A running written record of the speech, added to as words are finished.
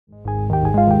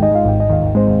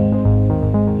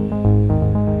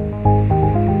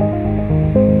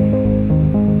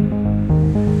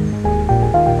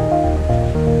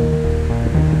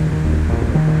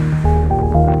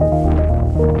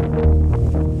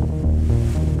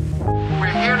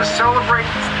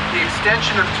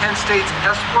extension of Kent State's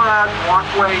Esplanade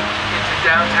walkway into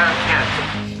downtown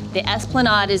Kent. The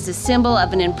Esplanade is a symbol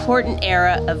of an important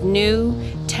era of new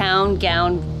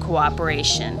town-gown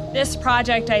cooperation. This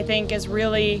project, I think, is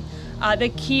really the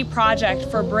key project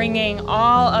for bringing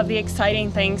all of the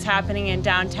exciting things happening in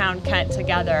downtown Kent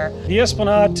together. The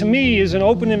Esplanade, to me, is an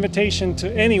open invitation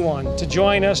to anyone to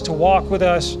join us, to walk with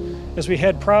us as we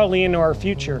head proudly into our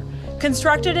future.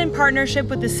 Constructed in partnership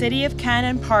with the City of Kent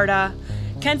and PARTA,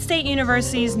 Kent State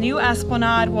University's new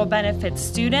Esplanade will benefit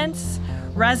students,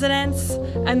 residents,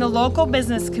 and the local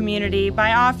business community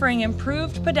by offering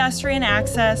improved pedestrian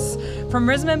access from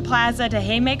Risman Plaza to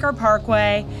Haymaker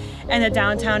Parkway and the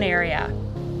downtown area.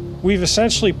 We've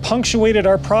essentially punctuated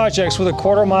our projects with a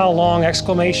quarter-mile-long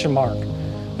exclamation mark.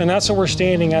 And that's what we're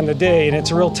standing on today, and it's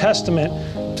a real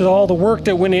testament to all the work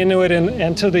that went into it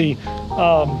and to the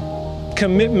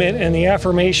commitment and the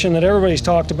affirmation that everybody's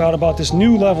talked about this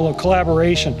new level of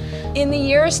collaboration. In the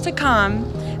years to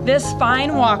come, this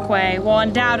fine walkway will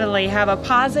undoubtedly have a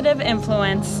positive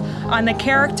influence on the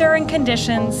character and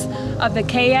conditions of the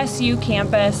KSU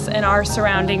campus and our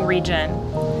surrounding region.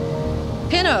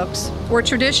 Pin oaks were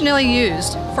traditionally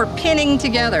used for pinning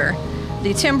together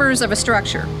the timbers of a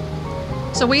structure.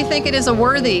 So we think it is a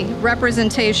worthy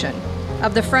representation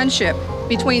of the friendship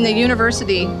between the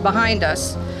university behind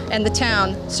us and the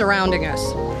town surrounding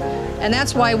us. And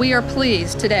that's why we are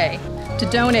pleased today to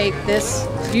donate this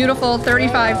beautiful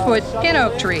 35-foot pin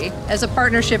oak tree as a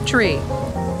partnership tree.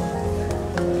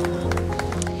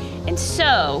 And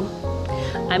so,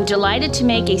 I'm delighted to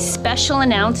make a special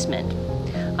announcement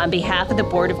on behalf of the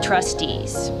Board of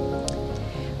Trustees.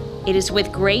 It is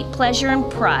with great pleasure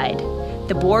and pride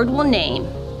the board will name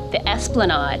the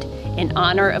Esplanade in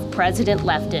honor of President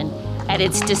Lefton at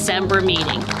its December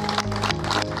meeting.